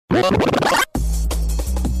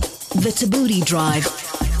The Tabooty Drive.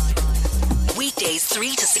 Weekdays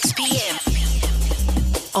 3 to 6 p.m.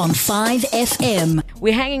 on 5FM.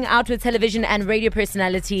 We're hanging out with television and radio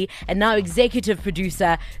personality and now executive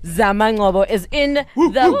producer Zama Ngcobo is in the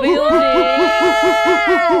building.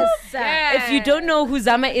 Yes. If you don't know who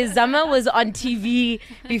Zama is, Zama was on TV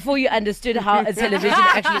before you understood how a television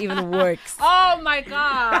actually even works. Oh my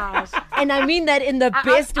gosh. And I mean that in the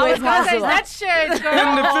best way possible. That shit, girl.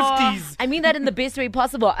 In the 50s. I mean that in the best way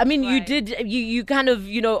possible. I mean, Right. you kind of,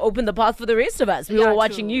 opened the path for the rest of us. We were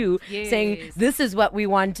watching you saying, this is what we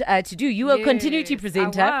want to do. You were a continuity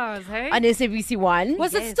presenter I was, hey? on SABC1.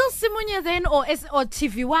 Was it still Simunya then, or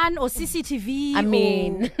TV1 or CCTV? I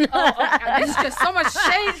mean, There's just so much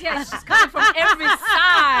shade here. It's just coming from every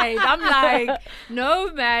side. I'm like,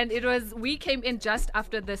 no, man. We came in just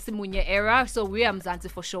after the Simunya era. So we are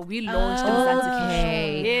Mzansi for sure. We launched Mzansi for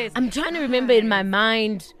sure. Yes. I'm trying to remember in my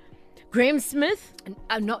mind, Graham Smith.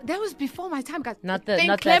 No, that was before my time, guys. Not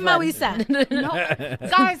that Clem one. Mawisa. No,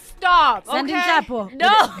 guys, stop. Sandin Okay? Chapo.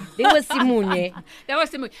 No. There was Simunye, That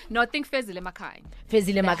was Simunya. No, think Fezile Makai.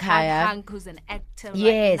 Fezile Makaya. Hank, who's an actor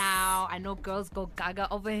Yes. right now. I know girls go gaga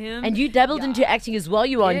over him. And you dabbled into acting as well.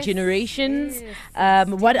 You were on Yes, Generations. yes.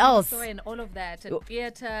 What else? So and all of that. And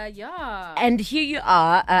theater, yeah. And here you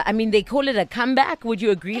are. They call it a comeback. Would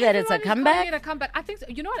you agree that it's a Everyone is calling comeback? it a comeback. I think so.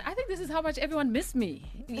 You know what? I think this is how much everyone missed me.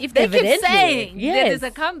 If they Evidently. keep saying Yes. that it's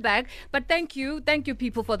a comeback, but thank you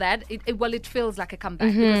people for that. It feels like a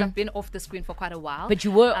comeback because I've been off the screen for quite a while. But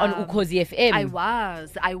you were on Ukhozi FM. I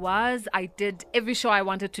was. I did every show I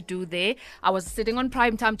wanted to do there. I was sitting on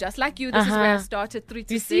prime time just like you. This is where I started 3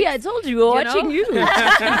 to You 6. see, I told you, we were watching you.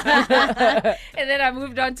 And then I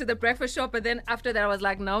moved on to the breakfast show. But then after that, I was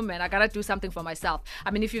like, no, man, I got to do something for myself.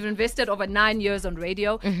 I mean, if you've invested over 9 years on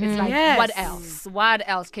radio, it's like, Yes. what else? What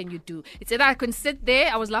else can you do? It's either I can sit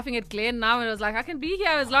there. I was laughing at Glenn now, and I was like, I can be here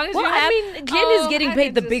as long as Well, you have. I mean, Glenn is getting I paid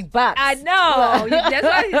can the just- big bucks. I know. That's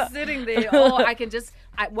why he's sitting there. Or I can just,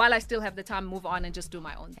 while I still have the time, move on and just do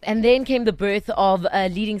my own thing. And then came the birth of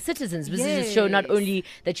Leading Citizens. This is a show not Yes. only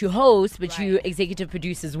that you host, but you Right. executive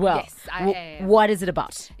produce as well. Yes, I am. What is it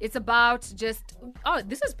about? It's about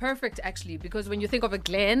this is perfect actually, because when you think of a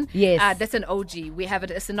Glenn, Yes. that's an OG. We have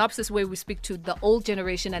a synopsis where we speak to the old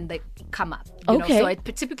generation and they come up. You know? Okay.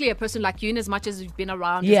 So typically a person like you, in as much as you've been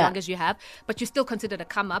around, Yeah. as long as you have, but you're still considered a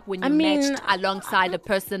come up when you mean, matched alongside a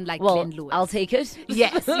person like Well, Glenn Lewis. I'll take it.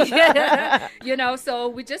 Yes. So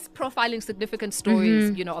we're just profiling significant stories,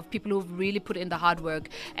 of people who've really put in the hard work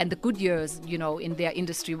and the good years, in their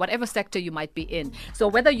industry, whatever sector you might be in. So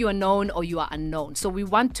whether you are known or you are unknown. So we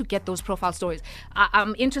want to get those profile stories.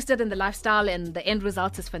 I'm interested in the lifestyle and the end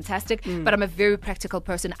result is fantastic, but I'm a very practical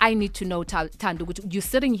person. I need to know, Tandu, you're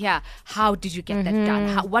sitting here, how did you get that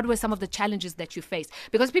done? What were some of the challenges that you faced?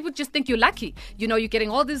 Because people just think you're lucky. You're getting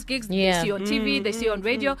all these gigs, Yeah. they see you on TV, they see you on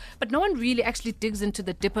radio, but no one really actually digs into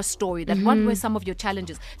the deeper story that what were some of your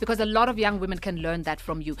challenges, because a lot of young women can learn that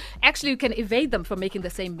from you. Actually, you can evade them from making the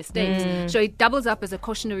same mistakes. So it doubles up as a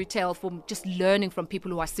cautionary tale for just learning from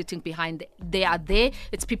people who are sitting behind. They are there.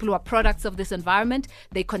 It's people who are products of this environment.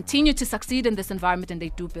 They continue to succeed in this environment and they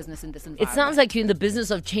do business in this It environment. sounds like you're in the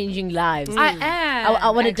business of changing lives. I am. I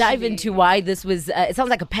want to dive actually. into why this was, it sounds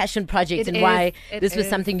like a passion project It and is, why it this was is.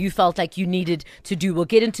 something you felt like you needed to do. We'll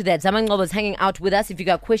get into that. Zama Ngcobo is hanging out with us. If you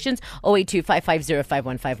got questions,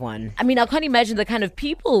 082-550-5151. I can't imagine the kind of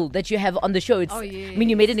people that you have on the show. It's,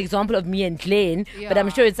 you made an example of me and Glenn, but I'm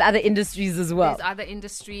Yeah. sure it's other industries as well. There's other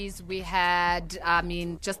industries. We had,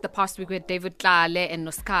 just the past week we had David Tlale and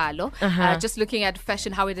Noskalo. Just looking at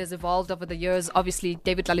fashion, how it has evolved over the years. Obviously,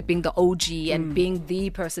 David Tlale being the OG and being the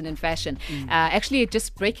person in fashion. Actually,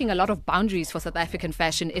 just breaking a lot of boundaries for South African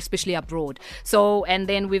fashion, especially abroad. So, and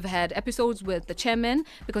then we've had episodes with the chairman,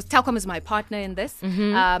 because Telkom is my partner in this.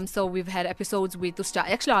 So we've had episodes with Usjava.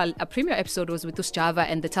 Actually, our premiere episode was with Usjava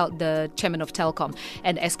and the chairman of Telkom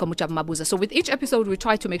and Eskom Mabuza. So with each episode, we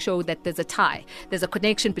try to make sure that there's a tie. There's a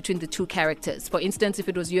connection between the two characters. For instance, if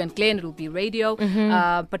it was you and Glenn, it will be radio.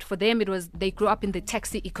 But for them, they grew up in the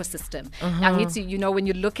taxi ecosystem. And it's, when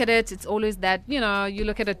you look at it, it's always that, you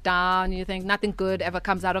look at it down, you think nothing good ever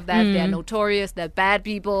comes out of that. They're notorious. They're bad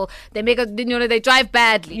people. They they drive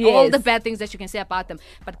badly. Yes. All the bad things that you can say about them.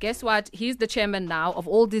 But guess what? He's the chairman now of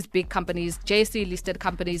all these big companies, JSE listed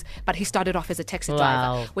companies, but he started off as a taxi taxi Wow.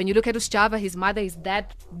 driver. When you look at Usjava, his mother is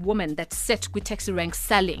that woman that set with taxi rank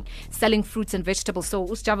selling fruits and vegetables. So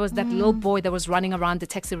Usjava was that little boy that was running around the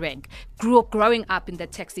taxi rank, growing up in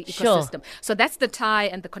that taxi ecosystem. So that's the tie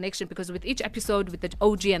and the connection, because with each episode, with the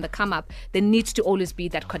OG and the come up, there needs to always be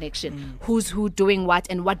that connection. Who's who doing what,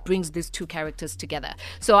 and what brings these two characters together.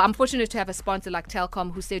 So I'm fortunate to have a sponsor like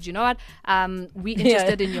Telkom who said, you know what, we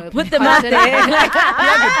interested in your Put them out content." there.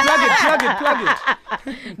 Plug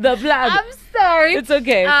it. The plug. I'm sorry. It's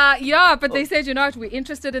okay. Yeah, but they said, you know what, we're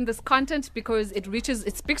interested in this content because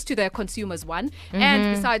it speaks to their consumers, one.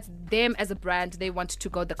 And besides them as a brand, they want to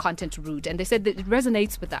go the content route. And they said that it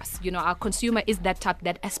resonates with us. You know, our consumer is that type,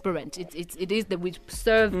 that aspirant. It is that we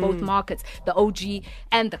serve both markets, the OG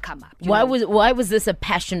and the come up. Why was this a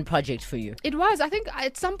passion project for you? It was. I think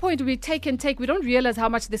at some point we take. We don't realize how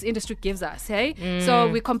much this industry gives us, hey? So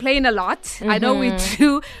we complain a lot. I know we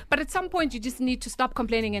do. But at some point you just need to stop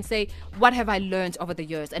complaining and say, what have I learned over the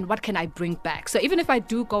years and what can I bring back? So even if I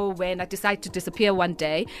do go away and I decide to disappear one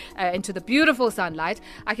day into the beautiful sunlight,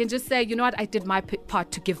 I can just say, you know what, I did my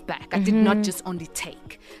part to give back. I did not just only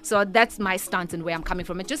take. So that's my stance and where I'm coming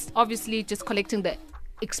from. And just obviously just collecting the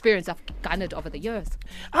experience I've garnered over the years.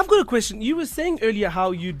 I've got a question. You were saying earlier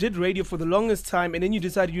how you did radio for the longest time and then you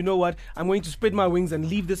decided, you know what, I'm going to spread my wings and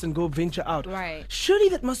leave this and go venture out. Right. Surely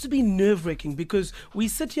that must have been nerve-wracking, because we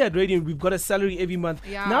sit here at radio and we've got a salary every month.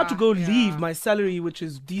 Yeah, now to go leave my salary, which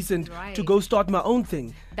is decent, to go start my own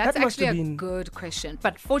thing. That's that must actually have a been good question.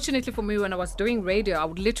 But fortunately for me, when I was doing radio, I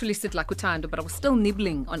would literally sit like Utando, but I was still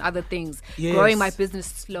nibbling on other things, growing my business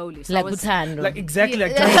slowly. So Like I was, Butando. like exactly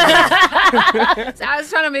like so I was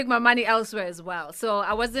trying to make my money elsewhere as well. So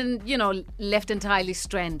I wasn't, left entirely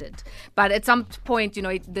stranded. But at some point,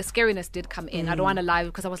 the scariness did come in. I don't want to lie,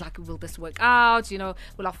 because I was like, will this work out?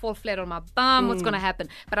 Will I fall flat on my bum? What's going to happen?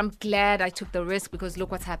 But I'm glad I took the risk, because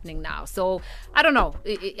look what's happening now. So I don't know.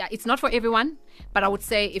 It's not for everyone. But I would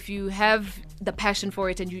say if you have the passion for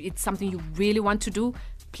it and it's something you really want to do,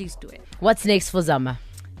 please do it. What's next for Zama?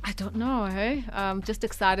 I don't know, hey? I'm just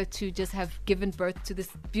excited to just have given birth to this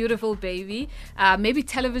beautiful baby. Maybe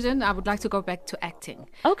television. I would like to go back to acting.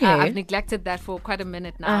 Okay. I've neglected that for quite a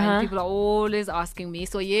minute now, and people are always asking me.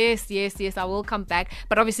 So yes, I will come back.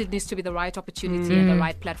 But obviously it needs to be the right opportunity and the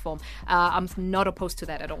right platform. I'm not opposed to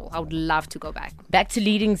that at all. I would love to go back. Back to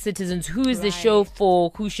Leading Citizens. Who is the show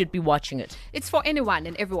for? Who should be watching it? It's for anyone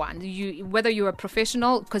and everyone. Whether you're a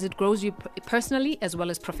professional, because it grows you personally as well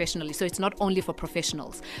as professionally. So it's not only for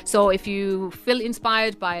professionals. So if you feel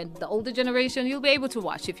inspired by the older generation, you'll be able to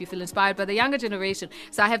watch. If you feel inspired by the younger generation,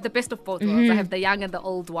 so I have the best of both worlds. I have the young and the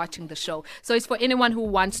old watching the show. So it's for anyone who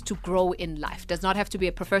wants to grow in life. Does not have to be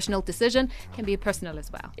a professional decision, can be a personal as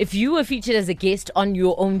well. If you were featured as a guest on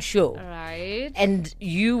your own show, Right. and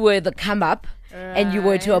you were the come up, and you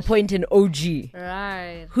were to appoint an OG,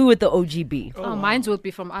 Right. who would the OG be? Oh, mine will be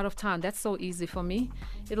from out of town. That's so easy for me.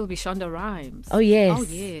 It'll be Shonda Rhimes. Oh, yes. Oh,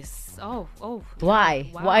 yes. Oh. Why?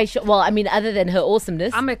 Wow. Why? Well, I mean, other than her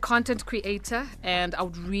awesomeness. I'm a content creator, and I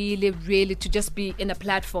would really, really to just be in a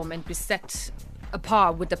platform and be set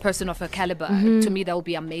apart with the person of her caliber. To me, that will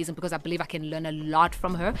be amazing, because I believe I can learn a lot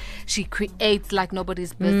from her. She creates like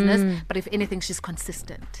nobody's business, but if anything, she's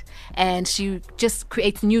consistent, and she just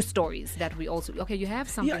creates new stories that we also. Okay, you have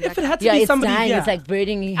something. Yeah, if it like had to yeah, be it's somebody, dying. It's like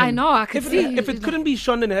birding him. I know. I could see. if it couldn't be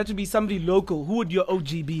Shonda and it had to be somebody local, who would your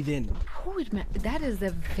OG be then? That is a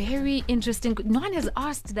very interesting. No one has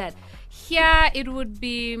asked that. Here, it would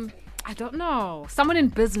be. I don't know. Someone in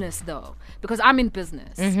business, though, because I'm in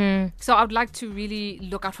business. So I would like to really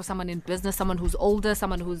look out for someone in business, someone who's older,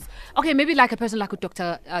 someone who's okay, maybe like a person like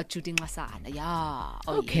Dr. Judy Ngasana. Yeah.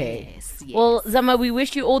 Oh, Okay. Yes. Well, Zama, we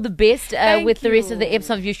wish you all the best with the rest of the you.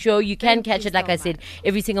 episodes of your show. You can Thank catch you it, like so I said,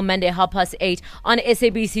 every single Monday, 8:30 on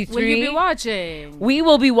SABC3. Will you be watching? We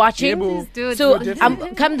will be watching. Yeah, boo. Please do it. So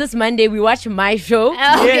Definitely. come this Monday, we watch my show.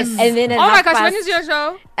 Yes. And then at Oh my half gosh, past, when is your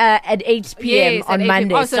show? at 8 p.m. Yes, on at 8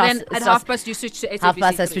 Monday. Oh, so then at Starts- half past you switch to SABC3. half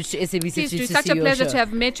past I switch to SABC3 Please do. to Such see a your pleasure show. to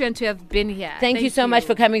have met you and to have been here. Thank you so much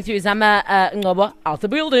for coming through, Zama Ngcobo, out the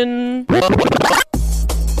building. The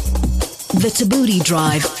Tabooty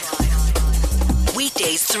Drive.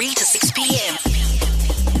 Weekdays 3 to 6 p.m.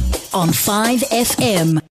 on 5 FM.